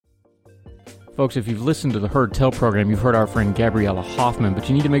Folks, if you've listened to the Heard Tell program, you've heard our friend Gabriella Hoffman, but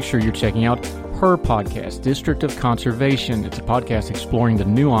you need to make sure you're checking out her podcast, District of Conservation. It's a podcast exploring the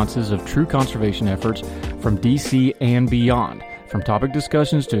nuances of true conservation efforts from D.C. and beyond. From topic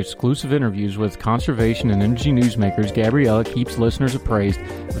discussions to exclusive interviews with conservation and energy newsmakers, Gabriella keeps listeners appraised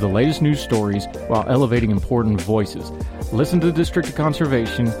of the latest news stories while elevating important voices. Listen to the District of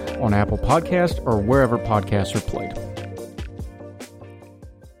Conservation on Apple Podcasts or wherever podcasts are played.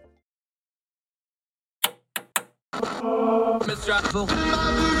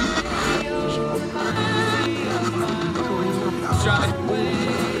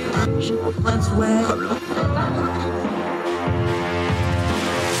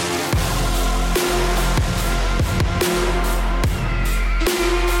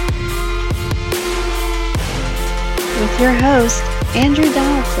 With your host, Andrew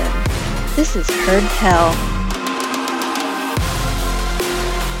Donaldson. This is Heard Tell.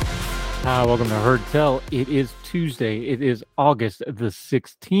 Welcome to Heard Tell. It is Tuesday. It is August the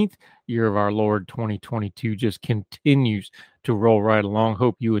 16th. Year of our Lord 2022 just continues to roll right along.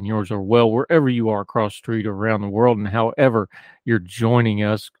 Hope you and yours are well wherever you are across the street or around the world, and however you're joining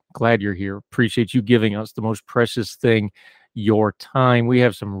us. Glad you're here. Appreciate you giving us the most precious thing, your time. We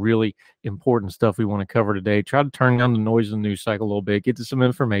have some really important stuff we want to cover today. Try to turn down the noise of the news cycle a little bit, get to some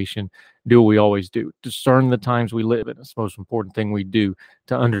information, do what we always do. Discern the times we live in. It's the most important thing we do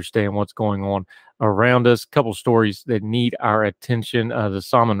to understand what's going on around us. A couple stories that need our attention. The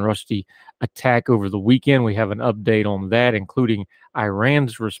Salman Rushdie attack over the weekend. We have an update on that, including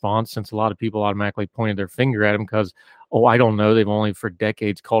Iran's response, since a lot of people automatically pointed their finger at him because, I don't know, they've only for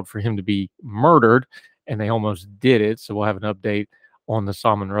decades called for him to be murdered, and they almost did it. So we'll have an update on the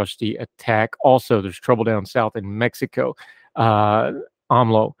Salman Rushdie attack. Also, there's trouble down south in Mexico.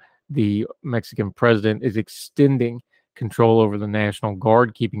 AMLO, the Mexican president, is extending control over the National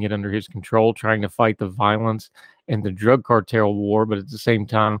Guard, keeping it under his control, trying to fight the violence and the drug cartel war, but at the same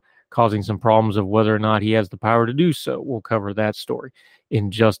time causing some problems of whether or not he has the power to do so. We'll cover that story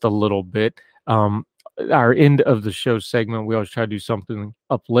in just a little bit. Our end of the show segment, we always try to do something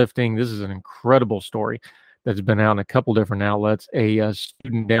uplifting. This is an incredible story that's been out in a couple different outlets. A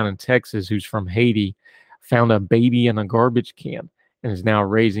student down in Texas who's from Haiti found a baby in a garbage can and is now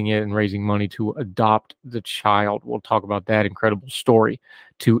raising it and raising money to adopt the child. We'll talk about that incredible story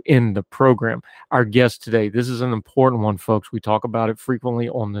to end the program. Our guest today, this is an important one, folks. We talk about it frequently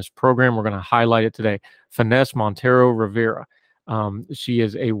on this program. We're going to highlight it today. Finesse Montero Rivera. She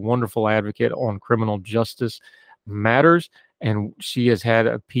is a wonderful advocate on criminal justice matters, and she has had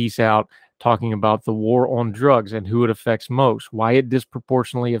a piece out talking about the war on drugs and who it affects most, why it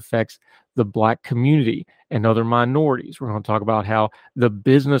disproportionately affects the Black community and other minorities. We're going to talk about how the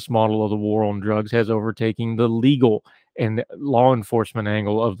business model of the war on drugs has overtaken the legal and law enforcement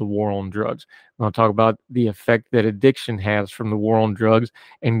angle of the war on drugs. We're going to talk about the effect that addiction has from the war on drugs,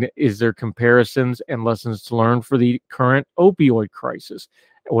 and is there comparisons and lessons to learn for the current opioid crisis?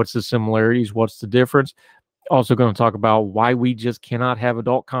 What's the similarities? What's the difference? Also going to talk about why we just cannot have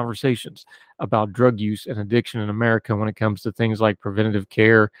adult conversations about drug use and addiction in America when it comes to things like preventative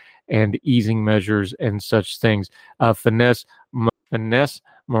care and easing measures and such things. Finesse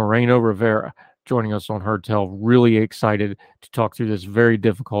Moreno Rivera joining us on Heard Tell. Really excited to talk through this very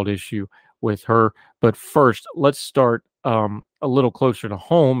difficult issue with her. But first, let's start a little closer to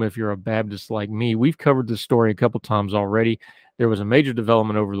home. If you're a Baptist like me, we've covered this story a couple times already. There was a major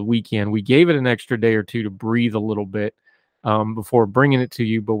development over the weekend. We gave it an extra day or two to breathe a little bit before bringing it to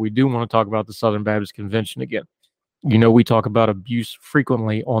you, but we do want to talk about the Southern Baptist Convention again. You know, we talk about abuse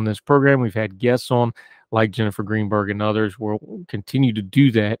frequently on this program. We've had guests on like Jennifer Greenberg and others. We'll continue to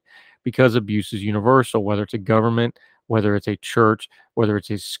do that because abuse is universal, whether it's a government, whether it's a church, whether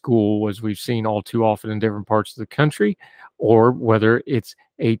it's a school, as we've seen all too often in different parts of the country, or whether it's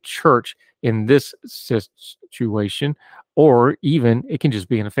a church in this situation, or even it can just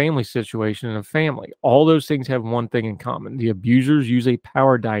be in a family situation in a family. All those things have one thing in common. The abusers use a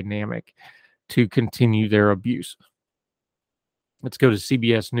power dynamic to continue their abuse. Let's go to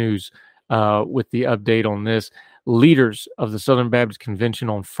CBS News with the update on this. Leaders of the Southern Baptist Convention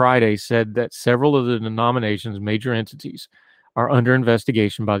on Friday said that several of the denomination's major entities are under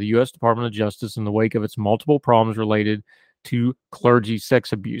investigation by the U.S. Department of Justice in the wake of its multiple problems related to clergy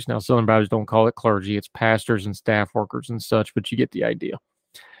sex abuse. Now, Southern Baptists don't call it clergy. It's pastors and staff workers and such, but you get the idea.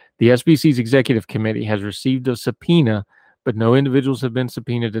 The SBC's executive committee has received a subpoena, but no individuals have been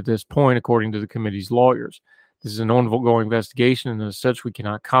subpoenaed at this point, according to the committee's lawyers. This is an ongoing investigation, and as such, we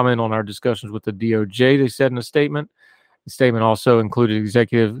cannot comment on our discussions with the DOJ, they said in a statement. The statement also included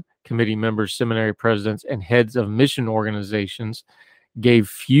executive committee members, seminary presidents, and heads of mission organizations gave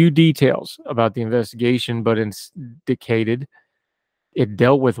few details about the investigation, but indicated it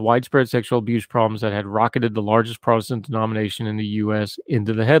dealt with widespread sexual abuse problems that had rocketed the largest Protestant denomination in the U.S.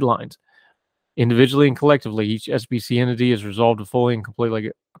 into the headlines. Individually and collectively, each SBC entity is resolved to fully and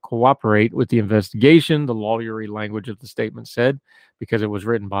completely cooperate with the investigation, the lawyery language of the statement said, because it was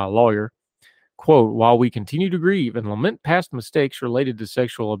written by a lawyer. Quote, while we continue to grieve and lament past mistakes related to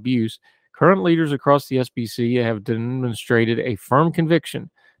sexual abuse, current leaders across the SBC have demonstrated a firm conviction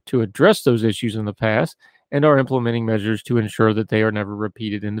to address those issues in the past and are implementing measures to ensure that they are never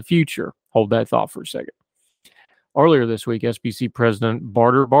repeated in the future. Hold that thought for a second. Earlier this week, SBC President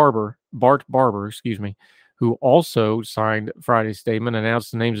Bart Barber, who also signed Friday's statement,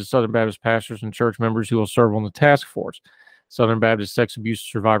 announced the names of Southern Baptist pastors and church members who will serve on the task force. Southern Baptist sex abuse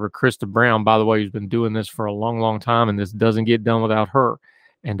survivor Krista Brown, by the way, who's been doing this for a long, long time, and this doesn't get done without her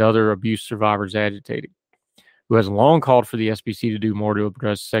and other abuse survivors agitating, who has long called for the SBC to do more to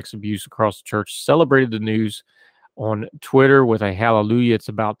address sex abuse across the church, celebrated the news on Twitter with a hallelujah, it's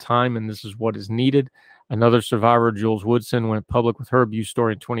about time, and this is what is needed. Another survivor, Jules Woodson, went public with her abuse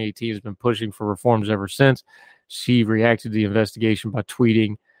story in 2018, has been pushing for reforms ever since. She reacted to the investigation by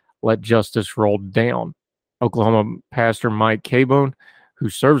tweeting, "Let justice roll down." Oklahoma pastor Mike Cabone, who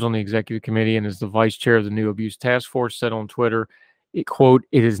serves on the executive committee and is the vice chair of the new abuse task force, said on Twitter, quote,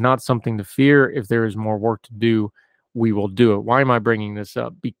 "It is not something to fear. If there is more work to do, we will do it." Why am I bringing this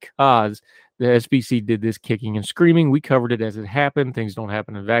up? Because the SBC did this kicking and screaming. We covered it as it happened. Things don't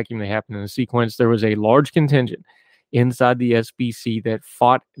happen in a vacuum. They happen in a sequence. There was a large contingent inside the SBC that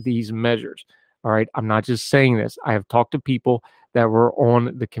fought these measures. All right. I'm not just saying this. I have talked to people that were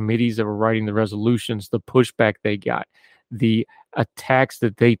on the committees that were writing the resolutions, the pushback they got, the attacks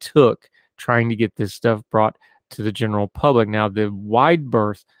that they took trying to get this stuff brought to the general public. Now, the wide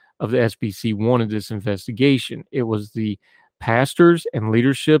berth of the SBC wanted this investigation. It was the pastors and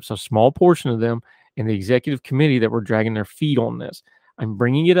leaderships, a small portion of them, and the executive committee that were dragging their feet on this. I'm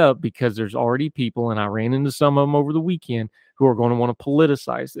bringing it up because there's already people, and I ran into some of them over the weekend, who are going to want to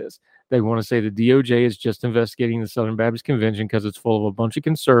politicize this. They want to say the DOJ is just investigating the Southern Baptist Convention because it's full of a bunch of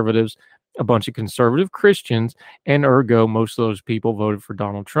conservatives, a bunch of conservative Christians, and ergo, most of those people voted for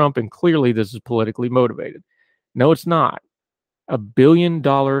Donald Trump, and clearly this is politically motivated. No, it's not. A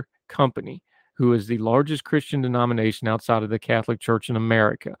billion-dollar company who is the largest Christian denomination outside of the Catholic Church in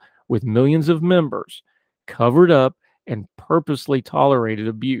America, with millions of members, covered up and purposely tolerated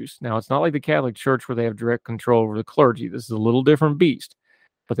abuse. Now, it's not like the Catholic Church where they have direct control over the clergy. This is a little different beast,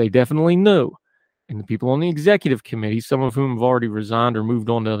 but they definitely knew. And the people on the executive committee, some of whom have already resigned or moved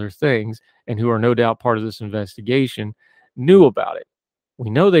on to other things, and who are no doubt part of this investigation, knew about it.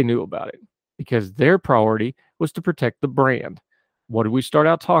 We know they knew about it because their priority was to protect the brand. What did we start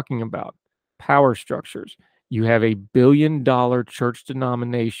out talking about? Power structures. You have a billion-dollar church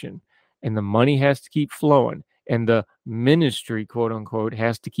denomination, and the money has to keep flowing, and the ministry, quote unquote,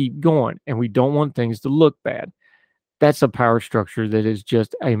 has to keep going, and we don't want things to look bad. That's a power structure that is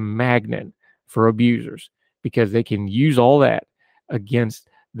just a magnet for abusers because they can use all that against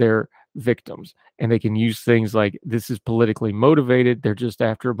their victims, and they can use things like this is politically motivated. They're just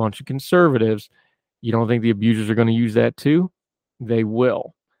after a bunch of conservatives. You don't think the abusers are going to use that too? They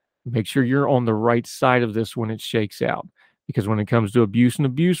will. Make sure you're on the right side of this when it shakes out, because when it comes to abuse and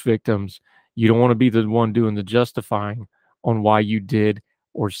abuse victims, you don't want to be the one doing the justifying on why you did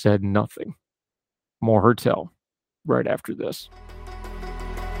or said nothing. More Heard Tell right after this.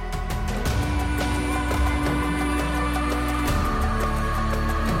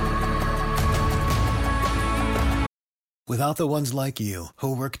 Without the ones like you,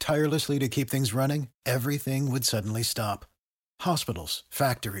 who work tirelessly to keep things running, everything would suddenly stop. Hospitals,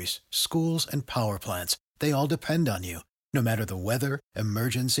 factories, schools, and power plants, they all depend on you. No matter the weather,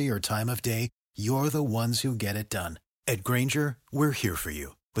 emergency, or time of day, you're the ones who get it done. At Grainger, we're here for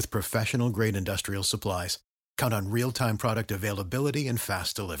you with professional-grade industrial supplies. Count on real-time product availability and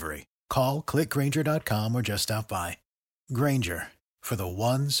fast delivery. Call, click Grainger.com, or just stop by. Grainger, for the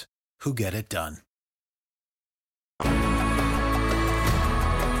ones who get it done.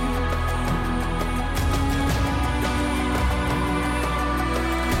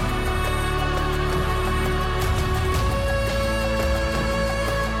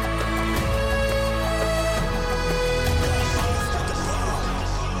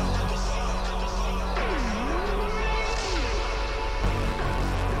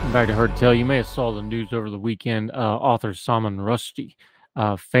 Back to Heard Tell. You may have saw the news over the weekend. Author Salman Rushdie,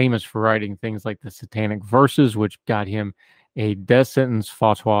 famous for writing things like the Satanic Verses, which got him a death sentence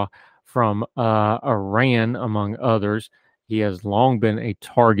fatwa from Iran, among others. He has long been a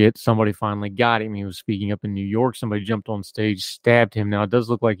target. Somebody finally got him. He was speaking up in New York. Somebody jumped on stage, stabbed him. Now, it does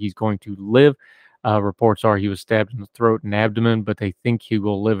look like he's going to live. Reports are he was stabbed in the throat and abdomen, but they think he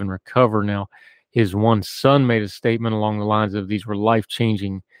will live and recover. Now, his one son made a statement along the lines of these were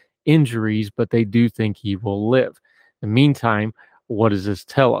life-changing injuries, but they do think he will live. In the meantime, what does this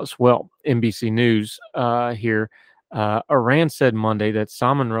tell us? Well, NBC News here, Iran said Monday that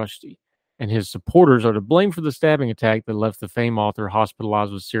Salman Rushdie and his supporters are to blame for the stabbing attack that left the famed author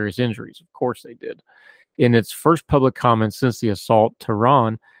hospitalized with serious injuries. Of course they did. In its first public comment since the assault,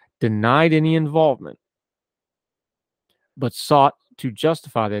 Tehran denied any involvement, but sought to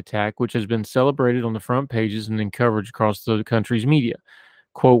justify the attack, which has been celebrated on the front pages and in coverage across the country's media.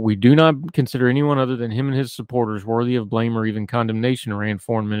 Quote, "We do not consider anyone other than him and his supporters worthy of blame or even condemnation," Iran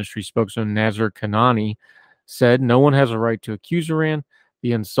Foreign Ministry spokesman Nazar Kanani said. "No one has a right to accuse Iran.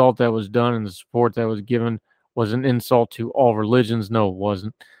 The insult that was done and the support that was given was an insult to all religions." No, it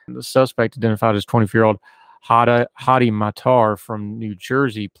wasn't. The suspect, identified as 24-year-old Hadi Matar from New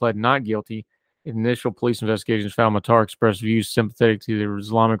Jersey, pled not guilty. Initial police investigations found Matar expressed views sympathetic to the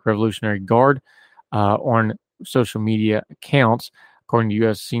Islamic Revolutionary Guard on social media accounts. According to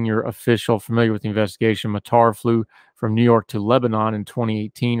U.S. senior official familiar with the investigation, Matar flew from New York to Lebanon in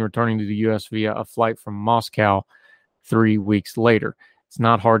 2018, returning to the U.S. via a flight from Moscow 3 weeks later. It's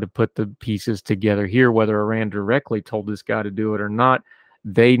not hard to put the pieces together here, whether Iran directly told this guy to do it or not.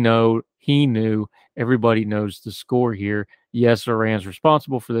 They know, he knew, everybody knows the score here. Yes, Iran's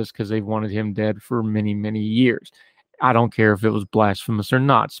responsible for this because they've wanted him dead for many, many years. I don't care if it was blasphemous or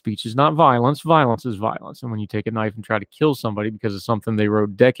not. Speech is not violence. Violence is violence. And when you take a knife and try to kill somebody because of something they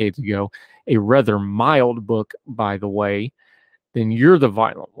wrote decades ago, a rather mild book, by the way, then you're the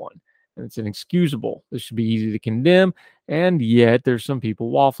violent one. And it's inexcusable. This should be easy to condemn. And yet there's some people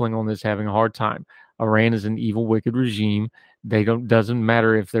waffling on this, having a hard time. Iran is an evil, wicked regime. Doesn't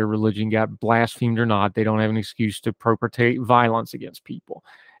matter if their religion got blasphemed or not. They don't have an excuse to perpetrate violence against people.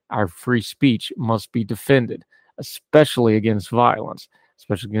 Our free speech must be defended, especially against violence,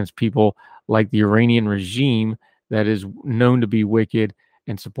 especially against people like the Iranian regime that is known to be wicked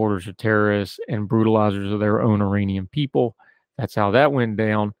and supporters of terrorists and brutalizers of their own Iranian people. That's how that went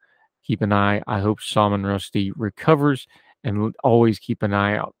down. Keep an eye. I hope Salman Rushdie recovers, and always keep an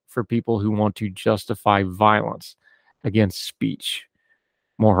eye out for people who want to justify violence against speech.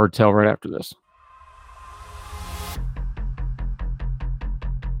 More Heard Tell right after this.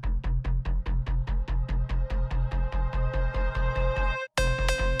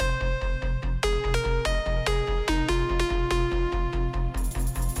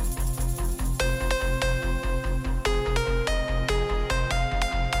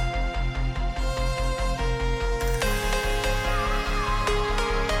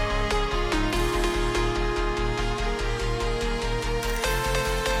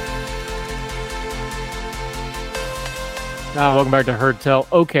 Welcome back to Heard Tell.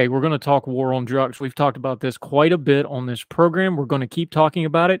 Okay, we're going to talk war on drugs. We've talked about this quite a bit on this program. We're going to keep talking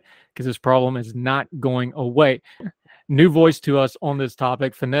about it because this problem is not going away. New voice to us on this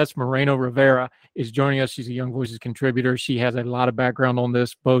topic, Finesse Moreno Rivera, is joining us. She's a Young Voices contributor. She has a lot of background on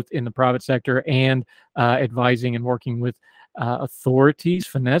this, both in the private sector and advising and working with authorities.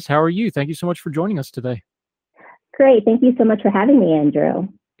 Finesse, how are you? Thank you so much for joining us today. Great. Thank you so much for having me, Andrew.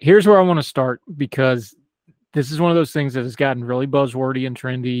 Here's where I want to start, because this is one of those things that has gotten really buzzwordy and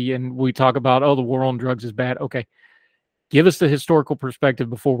trendy, and we talk about, oh, the war on drugs is bad. Okay, give us the historical perspective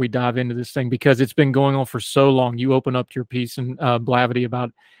before we dive into this thing, because it's been going on for so long. You open up your piece in Blavity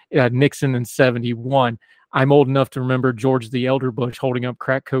about Nixon in 71. I'm old enough to remember George the Elder Bush holding up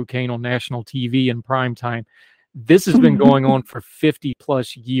crack cocaine on national TV in prime time. This has been going on for 50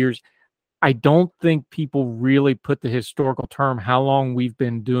 plus years. I don't think people really put the historical term, how long we've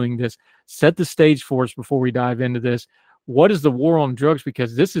been doing this. Set the stage for us before we dive into this. What is the war on drugs?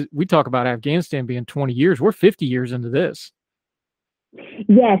 Because we talk about Afghanistan being 20 years. We're 50 years into this.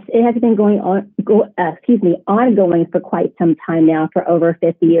 Yes, it has been ongoing for quite some time now, for over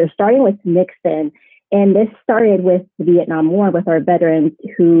 50 years, starting with Nixon. And this started with the Vietnam War, with our veterans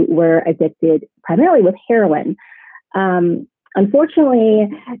who were addicted primarily with heroin. Unfortunately,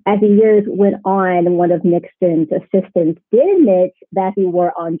 as the years went on, one of Nixon's assistants did admit that the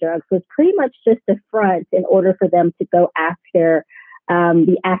war on drugs was pretty much just a front in order for them to go after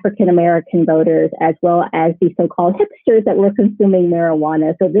the African-American voters, as well as the so-called hipsters that were consuming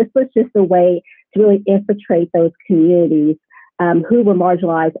marijuana. So this was just a way to really infiltrate those communities who were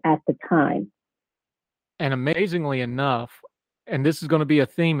marginalized at the time. And amazingly enough, and this is going to be a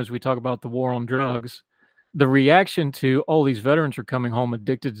theme as we talk about the war on drugs, the reaction to, oh, these veterans are coming home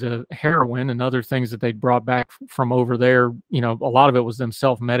addicted to heroin and other things that they brought back from over there. A lot of it was them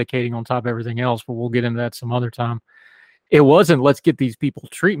self-medicating on top of everything else, but we'll get into that some other time. It wasn't, let's get these people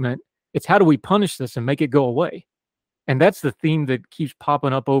treatment. It's how do we punish this and make it go away? And that's the theme that keeps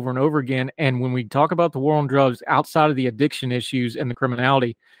popping up over and over again. And when we talk about the war on drugs outside of the addiction issues and the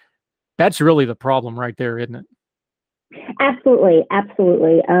criminality, that's really the problem right there, isn't it? Absolutely,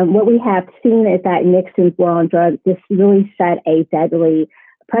 absolutely. What we have seen is that Nixon's war on drugs just really set a deadly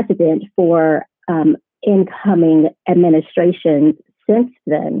precedent for incoming administrations since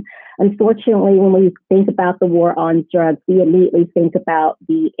then. Unfortunately, when we think about the war on drugs, we immediately think about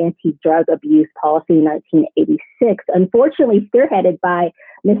the anti-drug abuse policy in 1986, unfortunately spearheaded by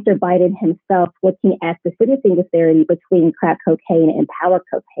Mr. Biden himself, looking at the sentencing disparity between crack cocaine and powder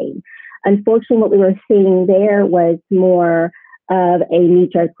cocaine. Unfortunately, what we were seeing there was more of a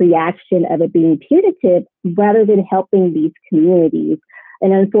knee-jerk reaction of it being punitive rather than helping these communities.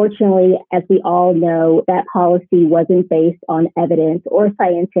 And unfortunately, as we all know, that policy wasn't based on evidence or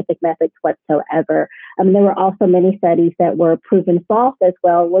scientific methods whatsoever. There were also many studies that were proven false as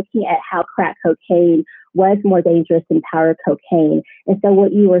well, looking at how crack cocaine was more dangerous than powder cocaine. And so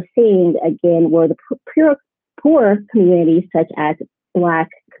what you were seeing, again, were the poor communities, such as Black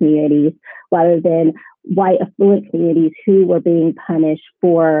communities, rather than white affluent communities who were being punished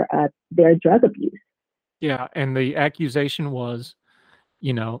for their drug abuse. Yeah, and the accusation was,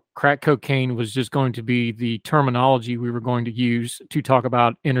 crack cocaine was just going to be the terminology we were going to use to talk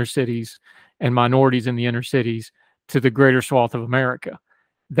about inner cities and minorities in the inner cities to the greater swath of America.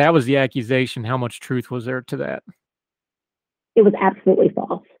 That was the accusation. How much truth was there to that? It was absolutely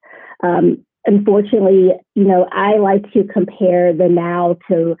false. Unfortunately, I like to compare the now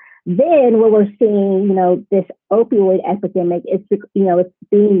to then, where we're seeing, this opioid epidemic. It's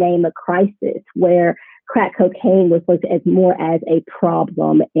being named a crisis, where crack cocaine was looked at more as a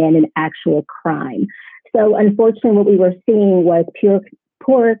problem and an actual crime. So unfortunately, what we were seeing was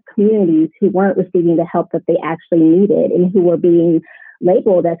poor communities who weren't receiving the help that they actually needed and who were being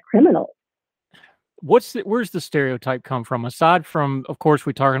labeled as criminals. Where's the stereotype come from? Aside from, of course,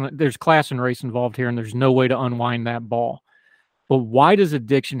 there's class and race involved here, and there's no way to unwind that ball. But why does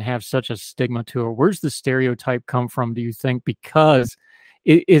addiction have such a stigma to it? Where's the stereotype come from, do you think? Because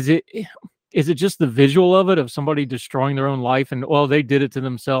is it just the visual of it, of somebody destroying their own life and, well, they did it to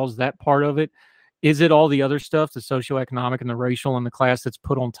themselves, that part of it? Is it all the other stuff, the socioeconomic and the racial and the class that's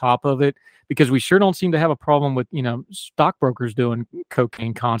put on top of it? Because we sure don't seem to have a problem with, stockbrokers doing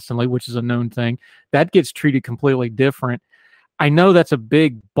cocaine constantly, which is a known thing. That gets treated completely different. I know that's a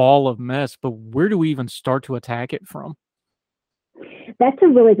big ball of mess, but where do we even start to attack it from? That's a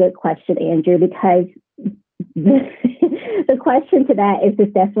really good question, Andrew, because the question to that is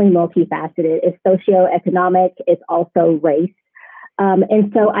just definitely multifaceted. It's socioeconomic, it's also race.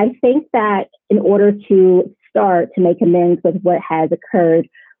 And so I think that in order to start to make amends with what has occurred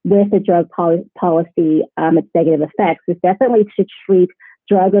with the drug policy, its negative effects, is definitely to treat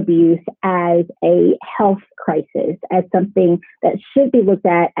drug abuse as a health crisis, as something that should be looked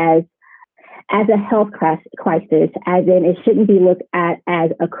at as a health crisis, as in it shouldn't be looked at as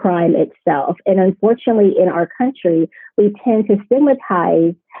a crime itself. And unfortunately, in our country, we tend to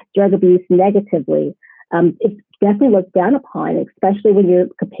stigmatize drug abuse negatively. It's definitely looked down upon, especially when you're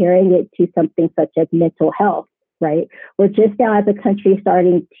comparing it to something such as mental health, right? We're just now as a country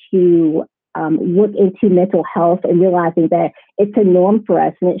starting to look into mental health and realizing that it's a norm for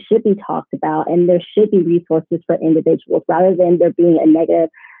us and it should be talked about, and there should be resources for individuals rather than there being a negative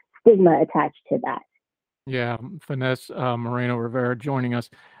stigma attached to that. Yeah, Vanessa Moreno Rivera joining us.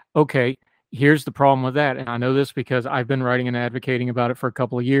 Okay, here's the problem with that. And I know this because I've been writing and advocating about it for a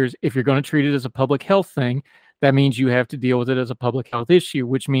couple of years. If you're going to treat it as a public health thing, that means you have to deal with it as a public health issue,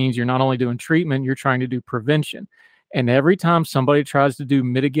 which means you're not only doing treatment, you're trying to do prevention. And every time somebody tries to do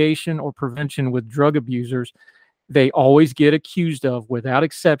mitigation or prevention with drug abusers, they always get accused of, without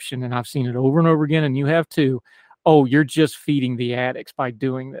exception, and I've seen it over and over again, and you have too, oh, you're just feeding the addicts by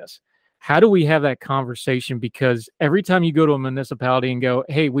doing this. How do we have that conversation? Because every time you go to a municipality and go,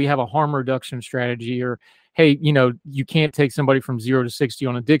 hey, we have a harm reduction strategy, or, hey, you can't take somebody from 0 to 60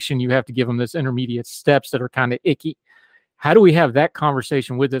 on addiction. You have to give them this intermediate steps that are kind of icky. How do we have that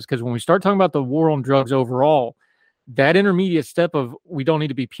conversation with this? Because when we start talking about the war on drugs overall, that intermediate step of we don't need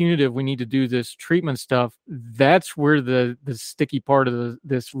to be punitive, we need to do this treatment stuff, that's where the sticky part of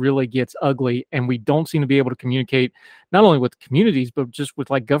this really gets ugly. And we don't seem to be able to communicate not only with communities, but just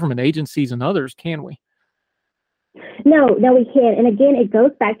with like government agencies and others, can we? No, we can't. And again, it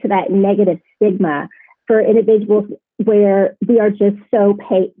goes back to that negative stigma for individuals where we are just so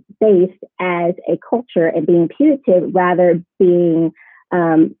faced as a culture and being punitive, rather being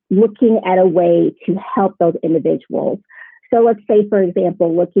looking at a way to help those individuals. So let's say, for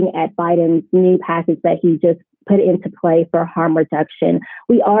example, looking at Biden's new package that he just put into play for harm reduction,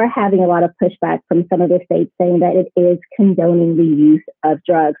 we are having a lot of pushback from some of the states saying that it is condoning the use of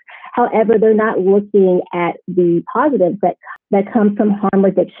drugs. However, they're not looking at the positives that come from harm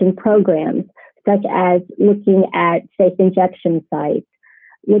reduction programs, such as looking at safe injection sites,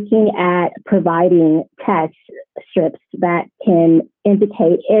 looking at providing test strips that can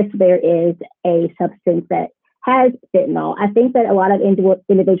indicate if there is a substance that has fentanyl. I think that a lot of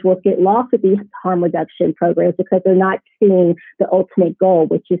individuals get lost with these harm reduction programs because they're not seeing the ultimate goal,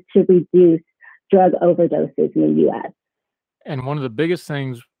 which is to reduce drug overdoses in the U.S. And one of the biggest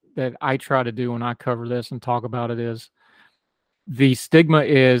things that I try to do when I cover this and talk about it is the stigma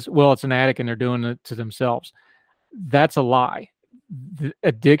is, well, it's an addict and they're doing it to themselves. That's a lie. The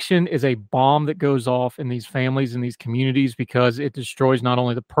addiction is a bomb that goes off in these families and these communities because it destroys not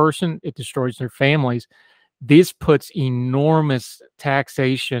only the person, it destroys their families. This puts enormous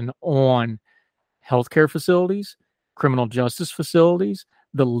taxation on healthcare facilities, criminal justice facilities,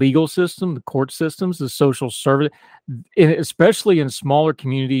 the legal system, the court systems, the social service, especially in smaller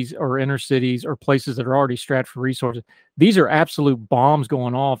communities or inner cities or places that are already strapped for resources. These are absolute bombs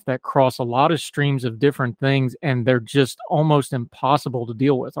going off that cross a lot of streams of different things, and they're just almost impossible to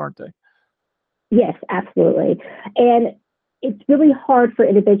deal with, aren't they? Yes, absolutely. And it's really hard for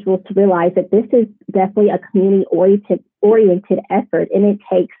individuals to realize that this is definitely a community-oriented effort, and it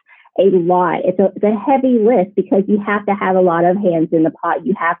takes a lot. It's a heavy lift because you have to have a lot of hands in the pot.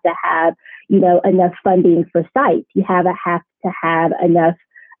 You have to have, enough funding for sites. You have to have enough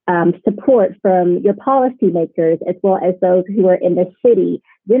support from your policymakers, as well as those who are in the city,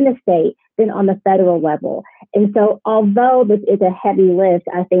 then the state, then on the federal level. And so although this is a heavy lift,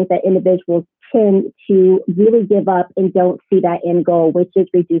 I think that individuals tend to really give up and don't see that end goal, which is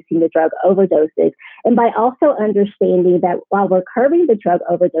reducing the drug overdoses. And by also understanding that while we're curbing the drug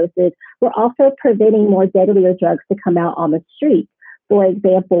overdoses, we're also preventing more deadlier drugs to come out on the street. For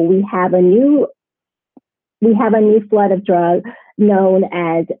example, we have a new flood of drugs known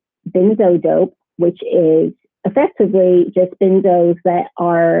as benzodope, which is effectively just benzos that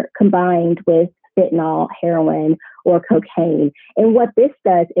are combined with fentanyl, heroin, or cocaine. And what this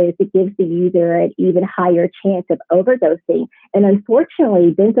does is it gives the user an even higher chance of overdosing. And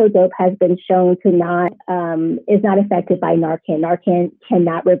unfortunately, benzodope has been shown to is not affected by Narcan. Narcan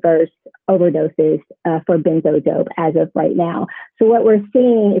cannot reverse overdoses for benzodope as of right now. So what we're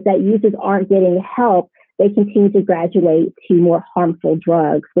seeing is that users aren't getting help. They continue to graduate to more harmful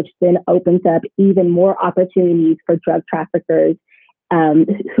drugs, which then opens up even more opportunities for drug traffickers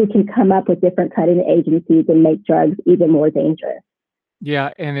who can come up with different cutting agencies and make drugs even more dangerous.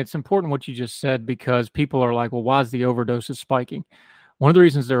 Yeah, and it's important what you just said because people are like, well, why is the overdoses spiking? One of the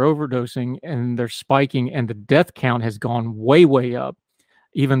reasons they're overdosing and they're spiking and the death count has gone way, way up,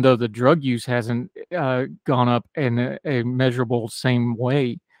 even though the drug use hasn't gone up in a measurable same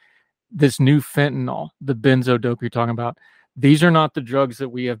way. This new fentanyl, the benzodope you're talking about, these are not the drugs that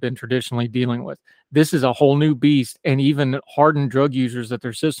we have been traditionally dealing with. This is a whole new beast, and even hardened drug users that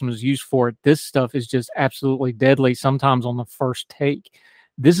their system is used for it, this stuff is just absolutely deadly, sometimes on the first take.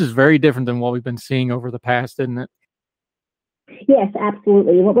 This is very different than what we've been seeing over the past, isn't it? Yes,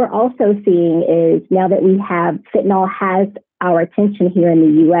 absolutely. What we're also seeing is now that fentanyl has our attention here in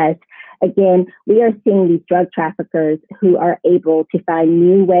the U.S., again, we are seeing these drug traffickers who are able to find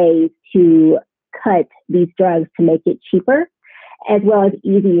new ways to cut these drugs to make it cheaper, as well as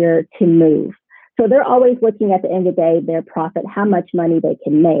easier to move. So they're always looking at the end of the day, their profit, how much money they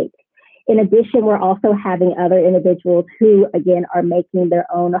can make. In addition, we're also having other individuals who, again, are making their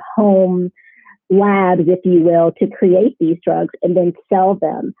own home labs, if you will, to create these drugs and then sell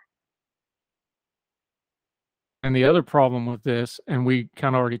them. And the other problem with this, and we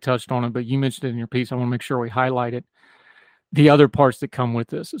kind of already touched on it, but you mentioned it in your piece, I want to make sure we highlight it. The other parts that come with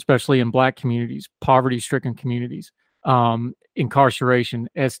this, especially in Black communities, poverty-stricken communities, incarceration,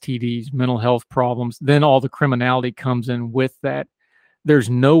 STDs, mental health problems, then all the criminality comes in with that. There's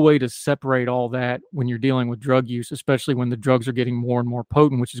no way to separate all that when you're dealing with drug use, especially when the drugs are getting more and more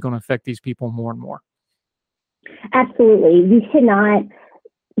potent, which is going to affect these people more and more. Absolutely. You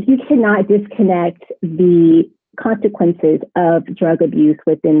cannot disconnect the consequences of drug abuse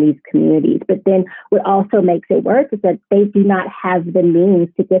within these communities. But then what also makes it worse is that they do not have the means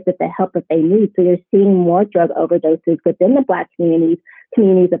to get the help that they need. So you're seeing more drug overdoses within the Black communities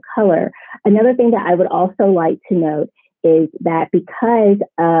of color. Another thing that I would also like to note is that because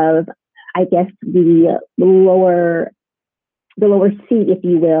of, I guess, the lower the lower seat, if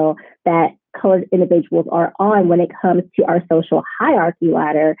you will, that colored individuals are on when it comes to our social hierarchy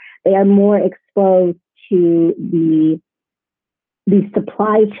ladder. They are more exposed to the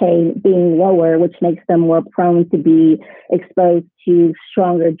supply chain being lower, which makes them more prone to be exposed to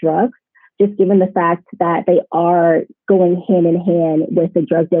stronger drugs, just given the fact that they are going hand in hand with the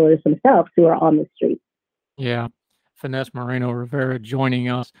drug dealers themselves who are on the street. Yeah. Finesse Moreno Rivera joining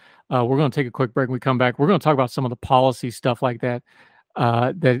us. We're going to take a quick break. When we come back, we're going to talk about some of the policy stuff like that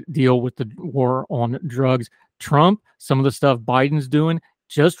that deal with the war on drugs. Trump, some of the stuff Biden's doing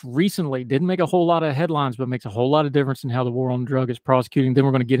just recently didn't make a whole lot of headlines, but makes a whole lot of difference in how the war on drug is prosecuting. Then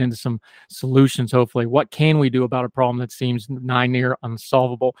we're going to get into some solutions, hopefully. What can we do about a problem that seems nigh near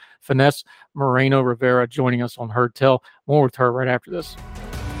unsolvable? Finesse Moreno Rivera joining us on Heard Tell. More with her right after this.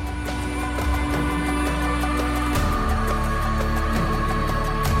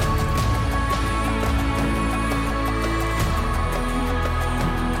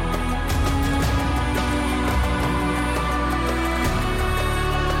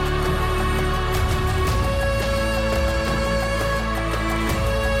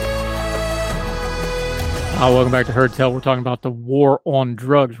 Welcome back to Heard Tell. We're talking about the war on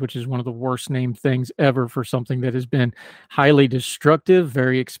drugs, which is one of the worst named things ever for something that has been highly destructive,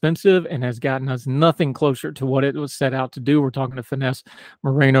 very expensive, and has gotten us nothing closer to what it was set out to do. We're talking to Finesse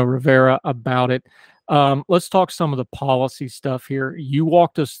Moreno Rivera about it. Let's talk some of the policy stuff here. You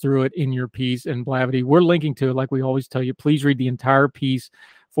walked us through it in your piece in Blavity. We're linking to it like we always tell you. Please read the entire piece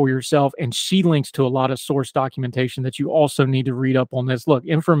for yourself. And she links to a lot of source documentation that you also need to read up on this. Look,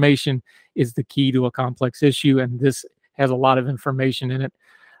 information is the key to a complex issue, and this has a lot of information in it.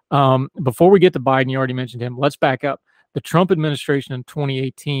 Before we get to Biden, you already mentioned him. Let's back up. The Trump administration in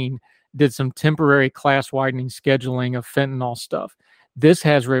 2018 did some temporary class-widening scheduling of fentanyl stuff. This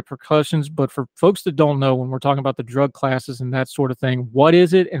has repercussions, but for folks that don't know, when we're talking about the drug classes and that sort of thing, what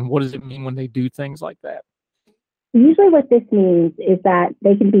is it and what does it mean when they do things like that? Usually what this means is that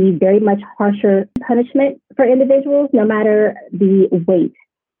they can be very much harsher punishment for individuals, no matter the weight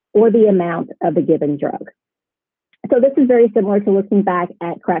or the amount of the given drug. So this is very similar to looking back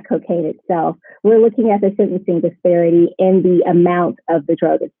at crack cocaine itself. We're looking at the sentencing disparity in the amount of the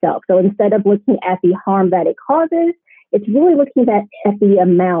drug itself. So instead of looking at the harm that it causes, it's really looking at the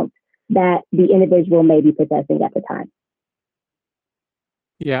amount that the individual may be possessing at the time.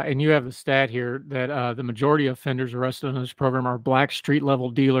 Yeah, and you have the stat here that the majority of offenders arrested in this program are black street-level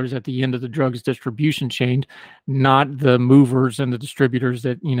dealers at the end of the drugs distribution chain, not the movers and the distributors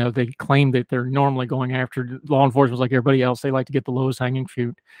that, you know, they claim that they're normally going after. Law enforcement's like everybody else. They like to get the lowest hanging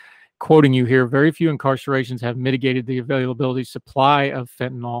fruit. Quoting you here, very few incarcerations have mitigated the availability supply of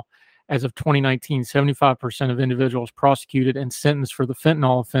fentanyl. As of 2019, 75% of individuals prosecuted and sentenced for the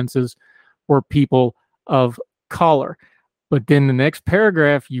fentanyl offenses were people of color. But then the next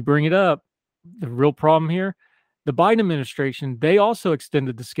paragraph, you bring it up, the real problem here, the Biden administration, they also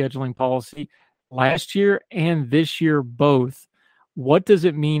extended the scheduling policy last year and this year both. What does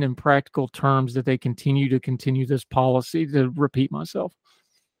it mean in practical terms that they continue this policy, to repeat myself?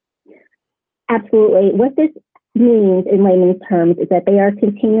 Absolutely. What this means in layman's terms is that they are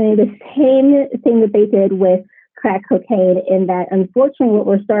continuing the same thing that they did with crack cocaine, in that unfortunately what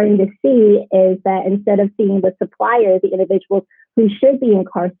we're starting to see is that instead of seeing the suppliers, the individuals who should be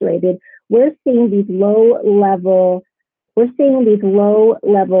incarcerated, we're seeing these low level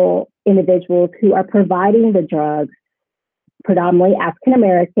individuals who are providing the drugs, predominantly African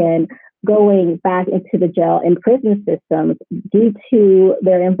American, going back into the jail and prison systems due to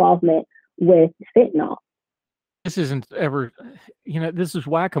their involvement with fentanyl. This isn't ever, this is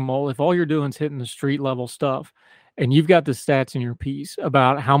whack-a-mole. If all you're doing is hitting the street level stuff, and you've got the stats in your piece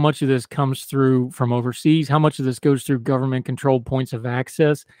about how much of this comes through from overseas, how much of this goes through government controlled points of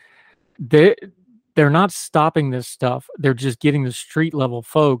access, they're not stopping this stuff. They're just getting the street level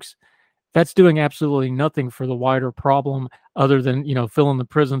folks. That's doing absolutely nothing for the wider problem other than, filling the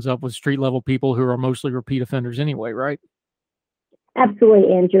prisons up with street level people who are mostly repeat offenders anyway, right?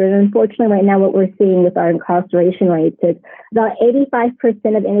 Absolutely, Andrew. And unfortunately, right now, what we're seeing with our incarceration rates is about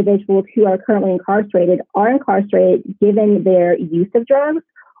 85% of individuals who are currently incarcerated are incarcerated given their use of drugs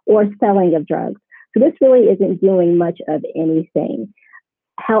or selling of drugs. So this really isn't doing much of anything.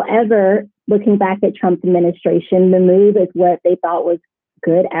 However, looking back at Trump's administration, the move is what they thought was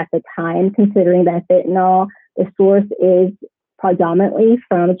good at the time, considering that fentanyl, the source is predominantly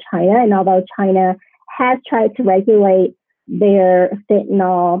from China. And although China has tried to regulate their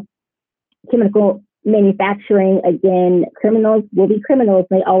fentanyl chemical manufacturing, again, criminals will be criminals.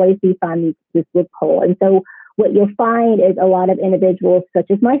 They always do find this loophole. And so what you'll find is a lot of individuals, such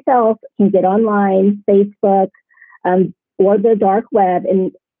as myself, can get online, Facebook, or the dark web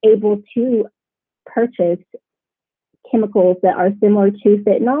and able to purchase chemicals that are similar to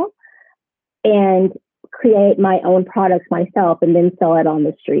fentanyl and create my own products myself and then sell it on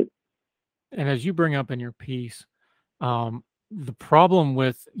the street. And as you bring up in your piece, the problem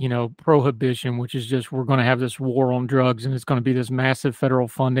with, prohibition, which is just we're going to have this war on drugs and it's going to be this massive federal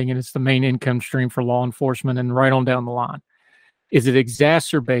funding and it's the main income stream for law enforcement and right on down the line, is it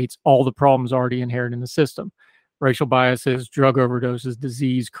exacerbates all the problems already inherent in the system. Racial biases, drug overdoses,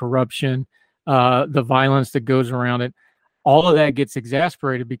 disease, corruption, the violence that goes around it. All of that gets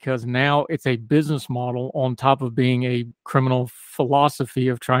exasperated because now it's a business model on top of being a criminal philosophy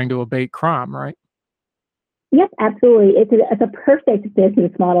of trying to abate crime, right? Yes, absolutely. It's a perfect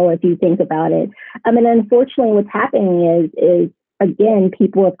business model if you think about it. And unfortunately, what's happening is again,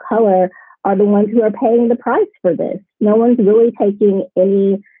 people of color are the ones who are paying the price for this. No one's really taking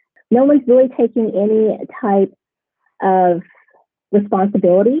any type of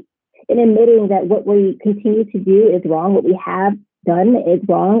responsibility in admitting that what we continue to do is wrong, what we have done is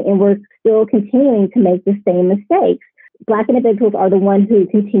wrong, and we're still continuing to make the same mistakes. Black individuals are the ones who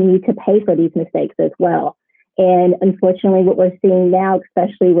continue to pay for these mistakes as well. And unfortunately, what we're seeing now,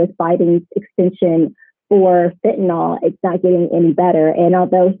 especially with Biden's extension for fentanyl, it's not getting any better. And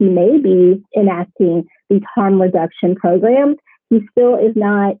although he may be enacting these harm reduction programs, he still is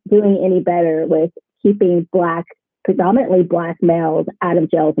not doing any better with keeping predominantly Black males out of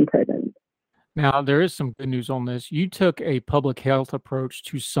jails and prisons. Now, there is some good news on this. You took a public health approach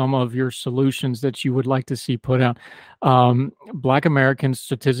to some of your solutions that you would like to see put out. Black Americans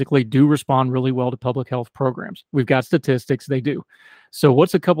statistically do respond really well to public health programs. We've got statistics, they do. So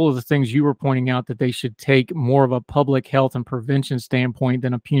what's a couple of the things you were pointing out that they should take more of a public health and prevention standpoint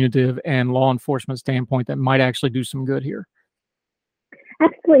than a punitive and law enforcement standpoint that might actually do some good here?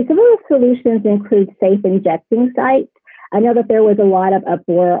 Absolutely. Some of the solutions include safe injecting sites. I know that there was a lot of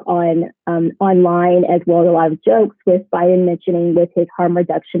uproar online as well as a lot of jokes with Biden mentioning with his harm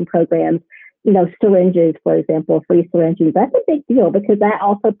reduction programs, syringes, for example, free syringes. That's a big deal because that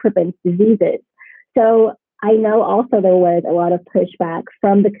also prevents diseases. So I know also there was a lot of pushback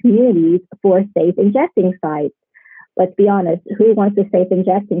from the communities for safe injecting sites. Let's be honest, who wants a safe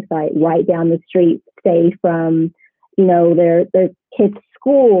injecting site right down the street, say from, their kids'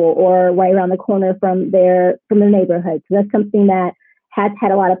 school or right around the corner from their neighborhood? So that's something that has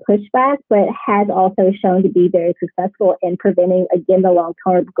had a lot of pushback, but has also shown to be very successful in preventing, again, the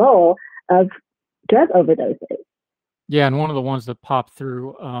long-term goal of drug overdoses. Yeah, and one of the ones that popped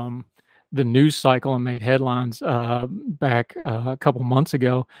through the news cycle and made headlines back a couple months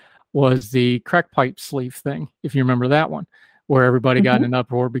ago was the crack pipe sleeve thing, if you remember that one, where everybody got in an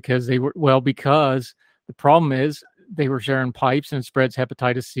uproar because because the problem is they were sharing pipes and it spreads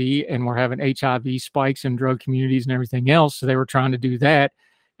hepatitis C, and we're having HIV spikes in drug communities and everything else. So they were trying to do that.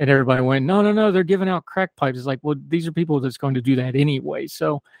 And everybody went, no, they're giving out crack pipes. It's like, well, these are people that's going to do that anyway.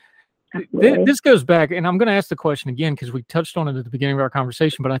 So this goes back, and I'm going to ask the question again because we touched on it at the beginning of our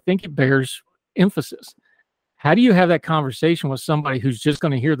conversation, but I think it bears emphasis. How do you have that conversation with somebody who's just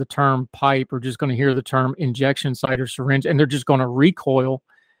going to hear the term pipe or just going to hear the term injection site or syringe, and they're just going to recoil?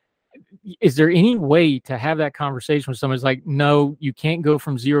 Is there any way to have that conversation with somebody who's like, no, you can't go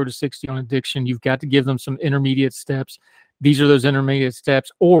from 0 to 60 on addiction. You've got to give them some intermediate steps. These are those intermediate steps,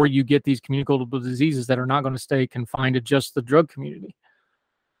 or you get these communicable diseases that are not going to stay confined to just the drug community.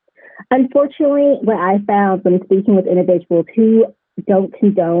 Unfortunately, what I found when speaking with individuals who don't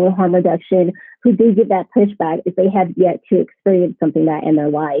condone harm reduction, who do get that pushback, is they have yet to experience something like that in their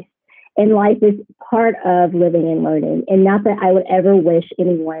life. And life is part of living and learning. And not that I would ever wish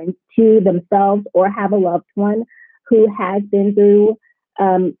anyone to themselves or have a loved one who has been through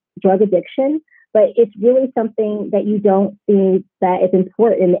drug addiction, but it's really something that you don't think that is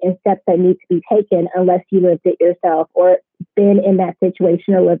important and steps that need to be taken unless you lived it yourself or been in that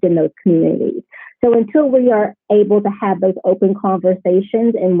situation or lived in those communities. So until we are able to have those open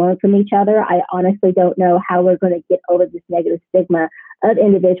conversations and learn from each other, I honestly don't know how we're going to get over this negative stigma of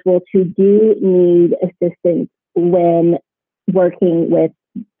individuals who do need assistance when working with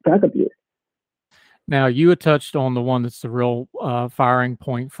drug abuse. Now, you had touched on the one that's the real firing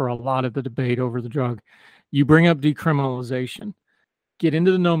point for a lot of the debate over the drug. You bring up decriminalization. Get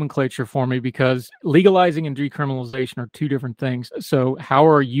into the nomenclature for me, because legalizing and decriminalization are two different things. So how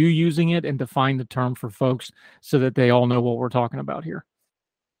are you using it, and define the term for folks so that they all know what we're talking about here?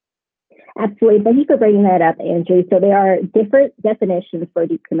 Absolutely. Thank you for bringing that up, Andrew. So there are different definitions for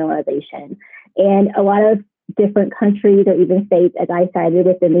decriminalization, and a lot of different countries or even states, as I cited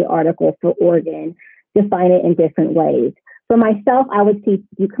within the article for Oregon, define it in different ways. For myself, I would see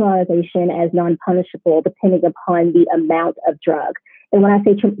decriminalization as non-punishable depending upon the amount of drug. And when I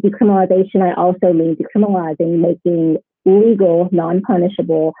say decriminalization, I also mean decriminalizing, making legal,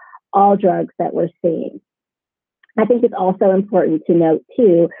 non-punishable all drugs that we're seeing. I think it's also important to note,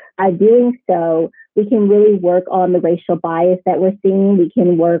 too, by doing so, we can really work on the racial bias that we're seeing. We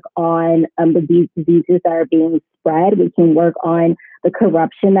can work on the diseases that are being spread. We can work on the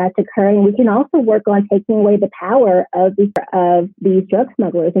corruption that's occurring. We can also work on taking away the power of these drug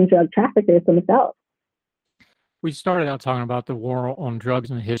smugglers and drug traffickers themselves. We started out talking about the war on drugs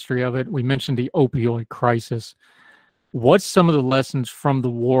and the history of it. We mentioned the opioid crisis. What's some of the lessons from the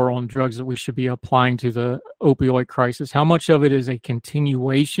war on drugs that we should be applying to the opioid crisis? How much of it is a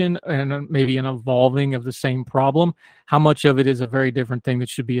continuation and maybe an evolving of the same problem? How much of it is a very different thing that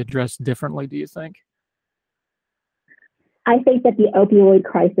should be addressed differently, do you think? I think that the opioid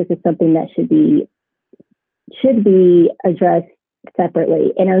crisis is something that should be addressed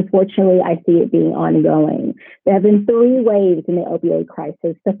separately. And unfortunately, I see it being ongoing. There have been 3 waves in the opioid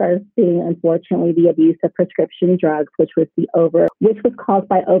crisis. The first being, unfortunately, the abuse of prescription drugs, which was caused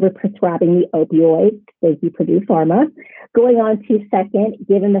by overprescribing the opioids. Thank you, Purdue Pharma. Going on to second,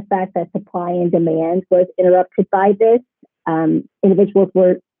 given the fact that supply and demand was interrupted by this, the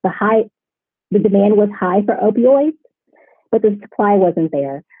demand was high for opioids, but the supply wasn't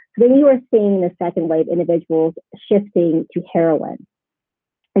there. So then you are seeing the second wave individuals shifting to heroin.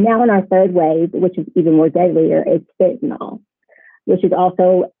 And now in our third wave, which is even more deadlier, it's fentanyl, which is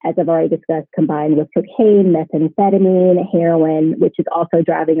also, as I've already discussed, combined with cocaine, methamphetamine, heroin, which is also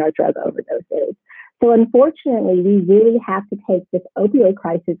driving our drug overdoses. So unfortunately, we really have to take this opioid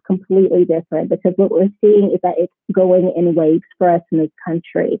crisis completely different, because what we're seeing is that it's going in waves for us in this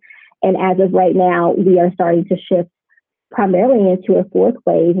country. And as of right now, we are starting to shift primarily into a fourth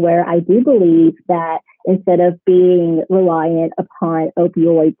wave, where I do believe that instead of being reliant upon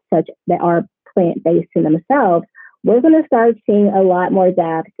opioids such that are plant-based in themselves, we're going to start seeing a lot more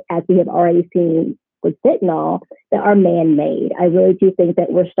deaths, as we have already seen with fentanyl, that are man-made. I really do think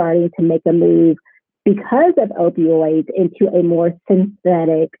that we're starting to make a move because of opioids into a more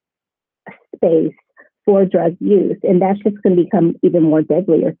synthetic space for drug use. And that's just going to become even more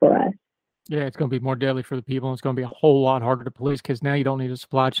deadlier for us. Yeah, it's going to be more deadly for the people, and it's going to be a whole lot harder to police, because now you don't need a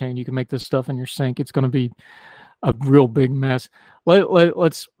supply chain. You can make this stuff in your sink. It's going to be a real big mess.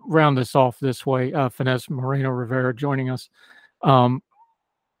 Let's round this off this way. Finesse Moreno-Rivera joining us.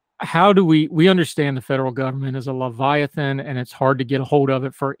 How do we understand the federal government is a leviathan, and it's hard to get a hold of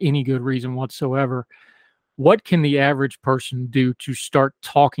it for any good reason whatsoever. What can the average person do to start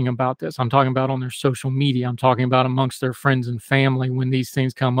talking about this? I'm talking about on their social media. I'm talking about amongst their friends and family when these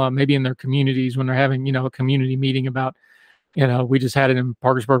things come up, maybe in their communities when they're having, a community meeting about, we just had it in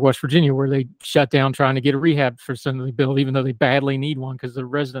Parkersburg, West Virginia, where they shut down trying to get a rehab facility built, even though they badly need one because the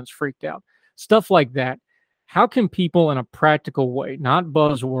residents freaked out. Stuff like that. How can people in a practical way, not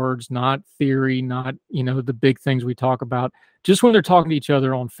buzzwords, not theory, not, the big things we talk about, just when they're talking to each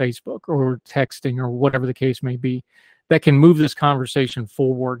other on Facebook or texting or whatever the case may be, that can move this conversation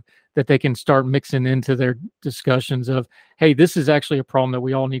forward, that they can start mixing into their discussions of, hey, this is actually a problem that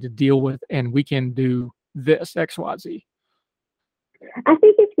we all need to deal with, and we can do this, X, Y, Z? I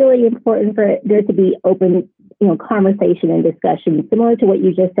think it's really important for there to be open, conversation and discussion, similar to what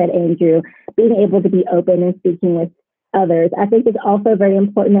you just said, Andrew, being able to be open and speaking with others. I think it's also very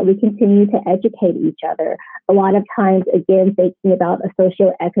important that we continue to educate each other. A lot of times, again, thinking about a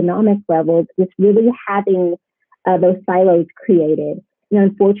socioeconomic level, just really having those silos created,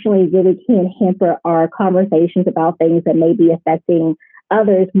 unfortunately really can hamper our conversations about things that may be affecting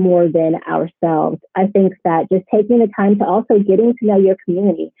others more than ourselves. I think that just taking the time to also getting to know your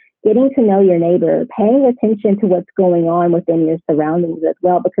community, getting to know your neighbor, paying attention to what's going on within your surroundings as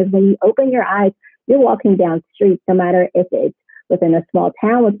well, because when you open your eyes, you're walking down streets, no matter if it's within a small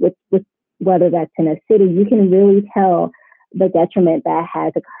town, with whether that's in a city, you can really tell the detriment that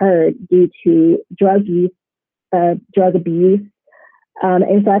has occurred due to drug use, drug abuse.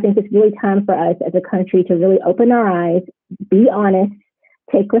 And so I think it's really time for us as a country to really open our eyes, be honest,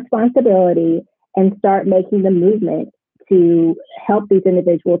 take responsibility, and start making the movement to help these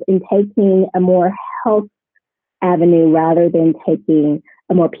individuals in taking a more health avenue rather than taking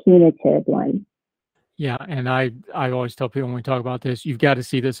a more punitive one. Yeah, and I always tell people when we talk about this, you've got to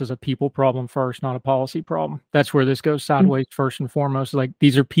see this as a people problem first, not a policy problem. That's where this goes sideways first and foremost. Like,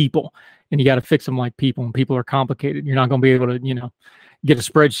 these are people, and you got to fix them like people, and people are complicated. You're not going to be able to, get a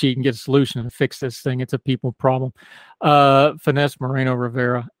spreadsheet and get a solution and fix this thing. It's a people problem. Finesse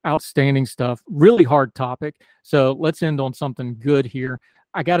Moreno-Rivera, outstanding stuff. Really hard topic. So let's end on something good here.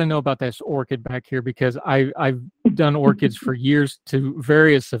 I got to know about this orchid back here because I've done orchids for years to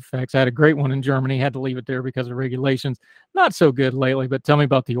various effects. I had a great one in Germany, had to leave it there because of regulations. Not so good lately, but tell me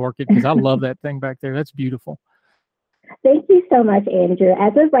about the orchid because I love that thing back there. That's beautiful. Thank you so much, Andrew.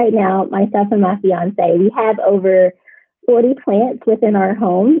 As of right now, myself and my fiance, we have over 40 plants within our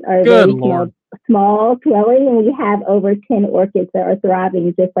home, our Good very Lord. small dwelling, and we have over 10 orchids that are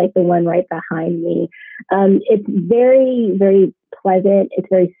thriving, just like the one right behind me. It's very, very pleasant. It's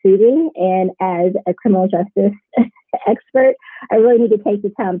very soothing. And as a criminal justice expert, I really need to take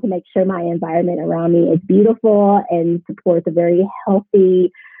the time to make sure my environment around me is beautiful and supports a very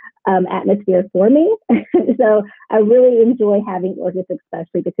healthy atmosphere for me. So I really enjoy having orchids,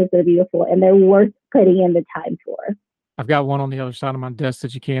 especially because they're beautiful and they're worth putting in the time for. I've got one on the other side of my desk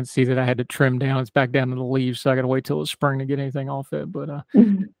that you can't see that I had to trim down. It's back down to the leaves, so I got to wait till the spring to get anything off it. But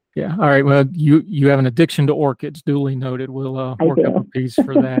yeah, all right. Well, you have an addiction to orchids, duly noted. We'll work up a piece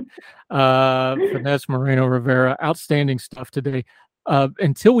for that. Finesse Moreno Rivera, outstanding stuff today.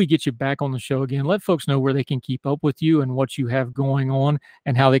 Until we get you back on the show again, let folks know where they can keep up with you and what you have going on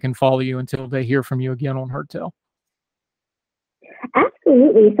and how they can follow you until they hear from you again on Heard Tell.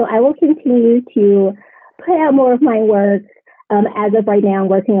 Absolutely. So I will continue to put out more of my work. As of right now, I'm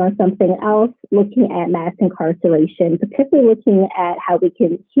working on something else, looking at mass incarceration, particularly looking at how we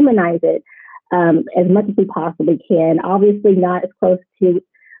can humanize it as much as we possibly can. Obviously not as close to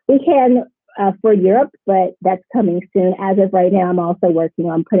we can for Europe, but that's coming soon. As of right now, I'm also working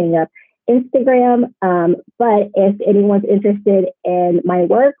on putting up Instagram. But if anyone's interested in my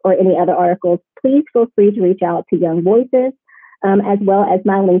work or any other articles, please feel free to reach out to Young Voices, as well as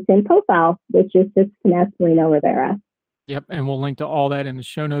my LinkedIn profile, which is just Finesse Moreno Rivera. Yep, and we'll link to all that in the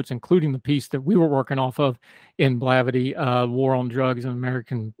show notes, including the piece that we were working off of in Blavity, War on Drugs and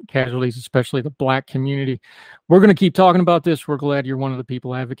American Casualties, especially the Black community. We're going to keep talking about this. We're glad you're one of the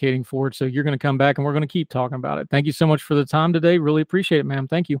people advocating for it, so you're going to come back and we're going to keep talking about it. Thank you so much for the time today. Really appreciate it, ma'am.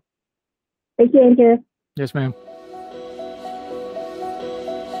 Thank you. Thank you, Andrew. Yes, ma'am.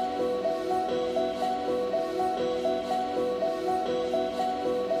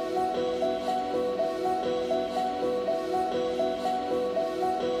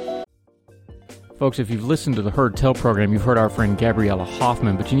 Folks, if you've listened to the Heard Tell program, you've heard our friend Gabriella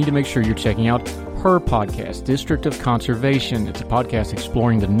Hoffman, but you need to make sure you're checking out her podcast, District of Conservation. It's a podcast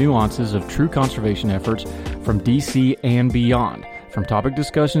exploring the nuances of true conservation efforts from D.C. and beyond. From topic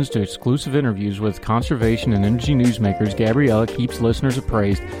discussions to exclusive interviews with conservation and energy newsmakers, Gabriella keeps listeners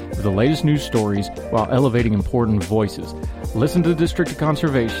appraised of the latest news stories while elevating important voices. Listen to District of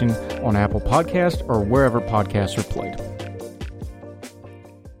Conservation on Apple Podcasts or wherever podcasts are played.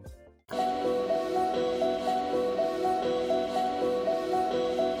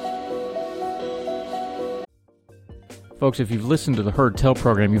 Folks, if you've listened to the Heard Tell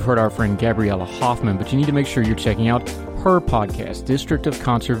program, you've heard our friend Gabriella Hoffman, but you need to make sure you're checking out her podcast, District of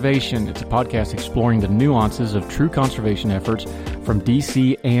Conservation. It's a podcast exploring the nuances of true conservation efforts from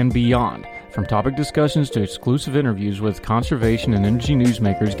D.C. and beyond. From topic discussions to exclusive interviews with conservation and energy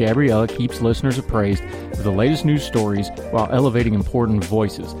newsmakers, Gabriella keeps listeners appraised of the latest news stories while elevating important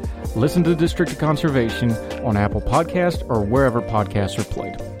voices. Listen to District of Conservation on Apple Podcasts or wherever podcasts are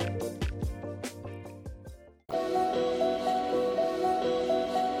played.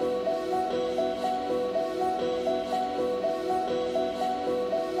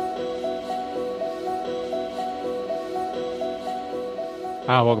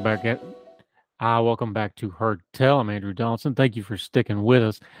 Welcome back to Heard Tell. I'm Andrew Donaldson. Thank you for sticking with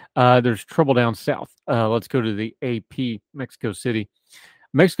us. There's trouble down south. Let's go to the AP, Mexico City.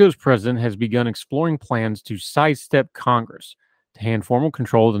 Mexico's president has begun exploring plans to sidestep Congress to hand formal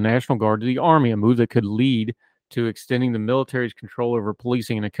control of the National Guard to the Army, a move that could lead to extending the military's control over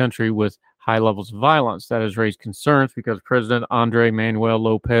policing in a country with high levels of violence. That has raised concerns because President Andrés Manuel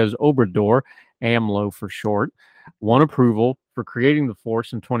López Obrador, AMLO for short, won approval for creating the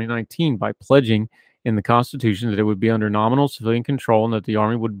force in 2019 by pledging in the Constitution that it would be under nominal civilian control and that the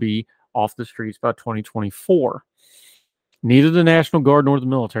Army would be off the streets by 2024. Neither the National Guard nor the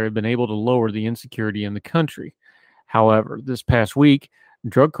military have been able to lower the insecurity in the country. However, this past week,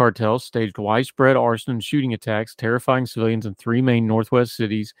 drug cartels staged widespread arson and shooting attacks, terrifying civilians in 3 main Northwest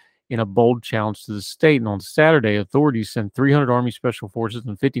cities in a bold challenge to the state. And on Saturday, authorities sent 300 Army Special Forces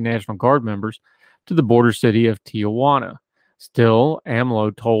and 50 National Guard members to the border city of Tijuana. Still,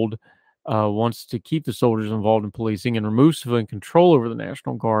 AMLO wants to keep the soldiers involved in policing and remove civilian control over the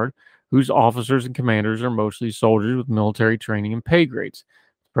National Guard, whose officers and commanders are mostly soldiers with military training and pay grades.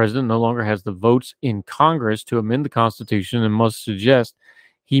 The president no longer has the votes in Congress to amend the Constitution and must suggest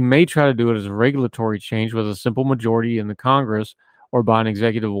he may try to do it as a regulatory change with a simple majority in the Congress or by an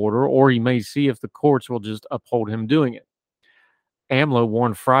executive order, or he may see if the courts will just uphold him doing it. AMLO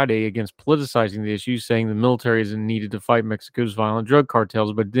warned Friday against politicizing the issue, saying the military isn't needed to fight Mexico's violent drug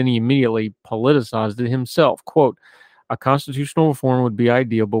cartels, but then he immediately politicized it himself. Quote, a constitutional reform would be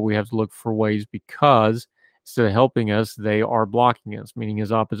ideal, but we have to look for ways because instead of helping us, they are blocking us, meaning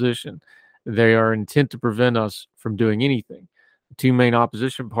his opposition. They are intent to prevent us from doing anything. The two main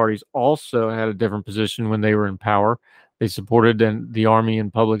opposition parties also had a different position when they were in power. They supported the Army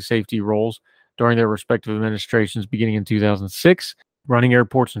and public safety roles during their respective administrations beginning in 2006, running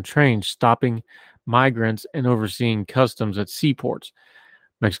airports and trains, stopping migrants, and overseeing customs at seaports.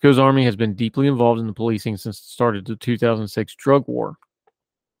 Mexico's army has been deeply involved in the policing since the start of the 2006 drug war,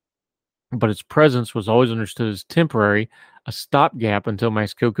 but its presence was always understood as temporary, a stopgap until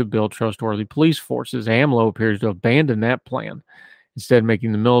Mexico could build trustworthy police forces. AMLO appears to abandon that plan, instead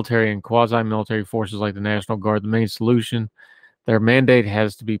making the military and quasi-military forces like the National Guard the main solution. Their mandate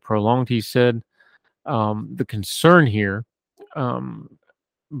has to be prolonged, he said. The concern here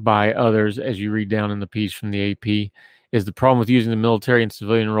by others, as you read down in the piece from the AP, is the problem with using the military and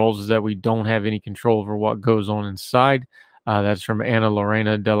civilian roles is that we don't have any control over what goes on inside. That's from Ana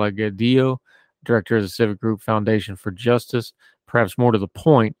Lorena Delgadillo, director of the Civic Group Foundation for Justice. Perhaps more to the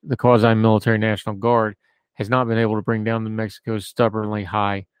point, the quasi-military National Guard has not been able to bring down Mexico's stubbornly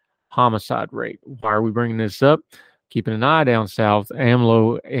high homicide rate. Why are we bringing this up? Keeping an eye down south,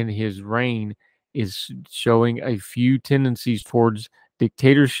 AMLO in his reign is showing a few tendencies towards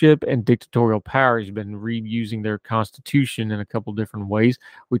dictatorship and dictatorial power. He's been reusing their constitution in a couple different ways.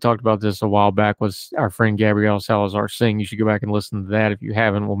 We talked about this a while back with our friend Gabrielle Salazar Singh. You should go back and listen to that if you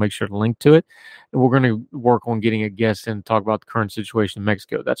haven't. We'll make sure to link to it. And we're going to work on getting a guest in to talk about the current situation in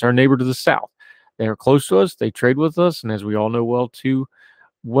Mexico. That's our neighbor to the south. They are close to us. They trade with us. And as we all know well, too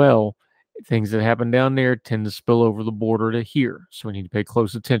well, things that happen down there tend to spill over the border to here. So we need to pay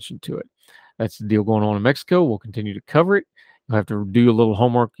close attention to it. That's the deal going on in Mexico. We'll continue to cover it. You'll have to do a little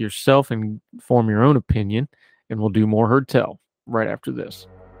homework yourself and form your own opinion. And we'll do more Heard Tell right after this.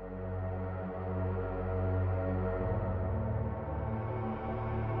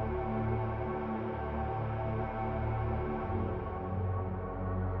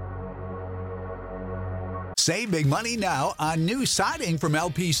 Save big money now on new siding from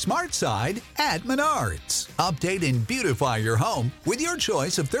LP SmartSide at Menards. Update and beautify your home with your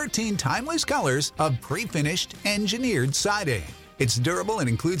choice of 13 timeless colors of pre-finished engineered siding. It's durable and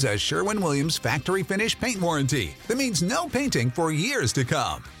includes a Sherwin-Williams factory finish paint warranty that means no painting for years to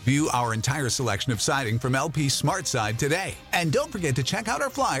come. View our entire selection of siding from LP SmartSide today. And don't forget to check out our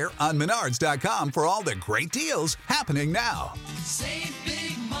flyer on Menards.com for all the great deals happening now. Save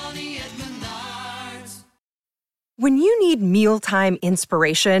big money at Menards. When you need mealtime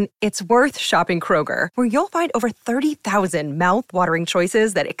inspiration, it's worth shopping Kroger, where you'll find over 30,000 mouth-watering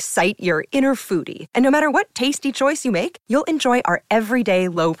choices that excite your inner foodie. And no matter what tasty choice you make, you'll enjoy our everyday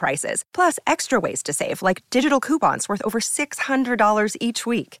low prices, plus extra ways to save, like digital coupons worth over $600 each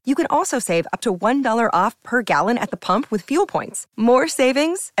week. You can also save up to $1 off per gallon at the pump with fuel points. More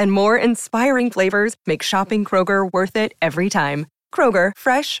savings and more inspiring flavors make shopping Kroger worth it every time. Kroger,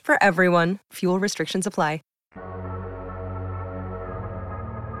 fresh for everyone. Fuel restrictions apply.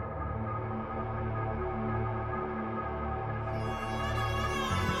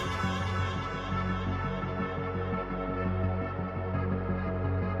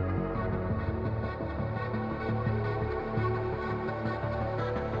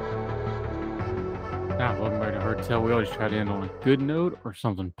 Welcome back to Heard Tell. We always try to end on a good note or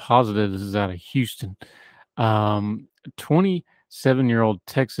something positive. This is out of Houston. 27-year-old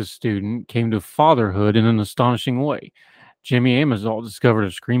Texas student came to fatherhood in an astonishing way. Jimmy Amazol discovered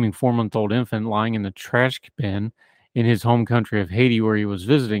a screaming 4-month-old infant lying in the trash bin in his home country of Haiti, where he was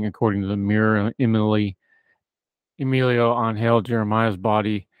visiting. According to the Mirror, Emilio Angel Jeremiah's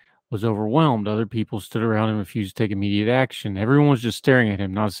body was overwhelmed. Other people stood around and refused to take immediate action. Everyone was just staring at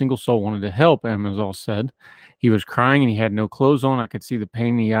him. Not a single soul wanted to help, Amazol said. He was crying and he had no clothes on. I could see the pain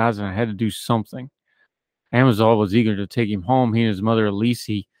in the eyes and I had to do something. Amazol was eager to take him home. He and his mother,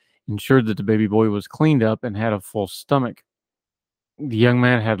 Elise, ensured that the baby boy was cleaned up and had a full stomach. The young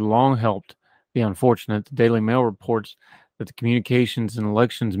man had long helped the unfortunate. The Daily Mail reports that the communications and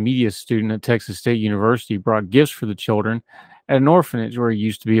elections media student at Texas State University brought gifts for the children at an orphanage where he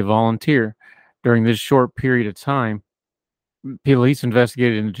used to be a volunteer. During this short period of time, police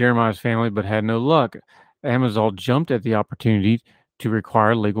investigated into Jeremiah's family but had no luck. Amazol jumped at the opportunity to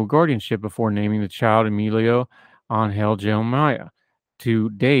require legal guardianship before naming the child Emilio Angel Jeremiah. To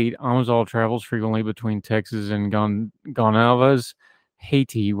date, Amazol travels frequently between Texas and Gonalves,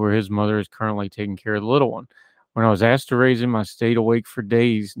 Haiti, where his mother is currently taking care of the little one. When I was asked to raise him, I stayed awake for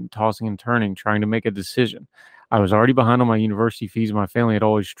days and tossing and turning, trying to make a decision. I was already behind on my university fees, and my family had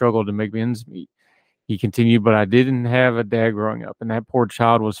always struggled to make ends meet. He continued, but I didn't have a dad growing up, and that poor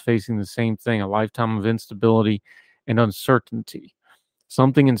child was facing the same thing, a lifetime of instability and uncertainty.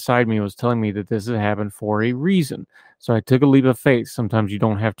 Something inside me was telling me that this had happened for a reason. So I took a leap of faith. Sometimes you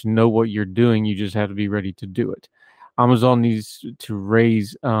don't have to know what you're doing. You just have to be ready to do it. Amazon needs to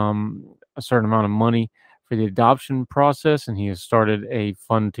raise a certain amount of money for the adoption process, and he has started a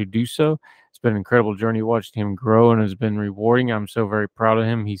fund to do so. It's been an incredible journey watching him grow, and has been rewarding. I'm so very proud of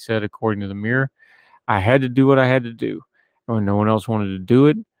him. He said, according to the Mirror, I had to do what I had to do when no one else wanted to do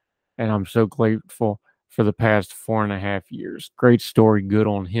it, and I'm so grateful for the past 4.5 years. Great story. Good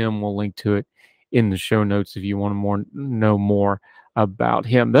on him. We'll link to it in the show notes if you want to know more about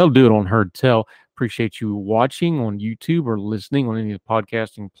him. They'll do it on Heard Tell. Appreciate you watching on YouTube or listening on any of the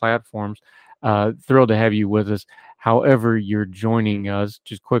podcasting platforms. Thrilled to have you with us. However you're joining us,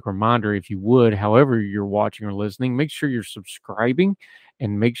 just quick reminder, if you would, however you're watching or listening, make sure you're subscribing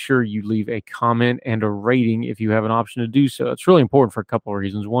and make sure you leave a comment and a rating if you have an option to do so. It's really important for a couple of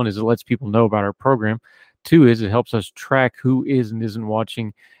reasons. One is it lets people know about our program. Two is it helps us track who is and isn't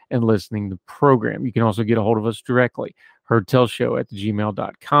watching and listening to the program. You can also get a hold of us directly.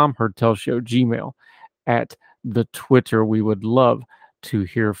 HeardTellShow@gmail.com, HeardTellShow Gmail at the Twitter. We would love to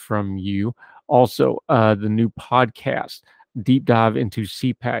hear from you. Also, the new podcast, Deep Dive into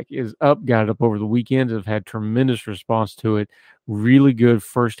CPAC, is up. Got it up over the weekend. I've had tremendous response to it. Really good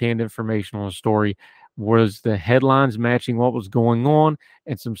firsthand information on the story. Was the headlines matching what was going on,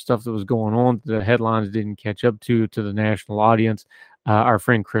 and some stuff that was going on the headlines didn't catch up to the national audience. Our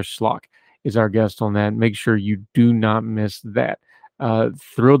friend Chris Schlock is our guest on that. Make sure you do not miss that.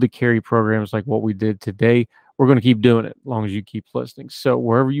 Thrilled to carry programs like what we did today. We're going to keep doing it as long as you keep listening. So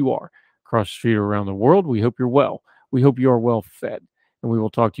wherever you are, across the street or around the world, we hope you're well. We hope you are well fed. And we will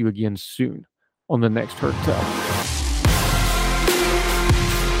talk to you again soon on the next Heard Tell.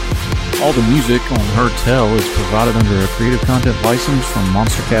 All the music on Heard Tell is provided under a Creative Content license from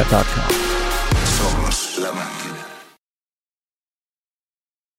MonsterCat.com.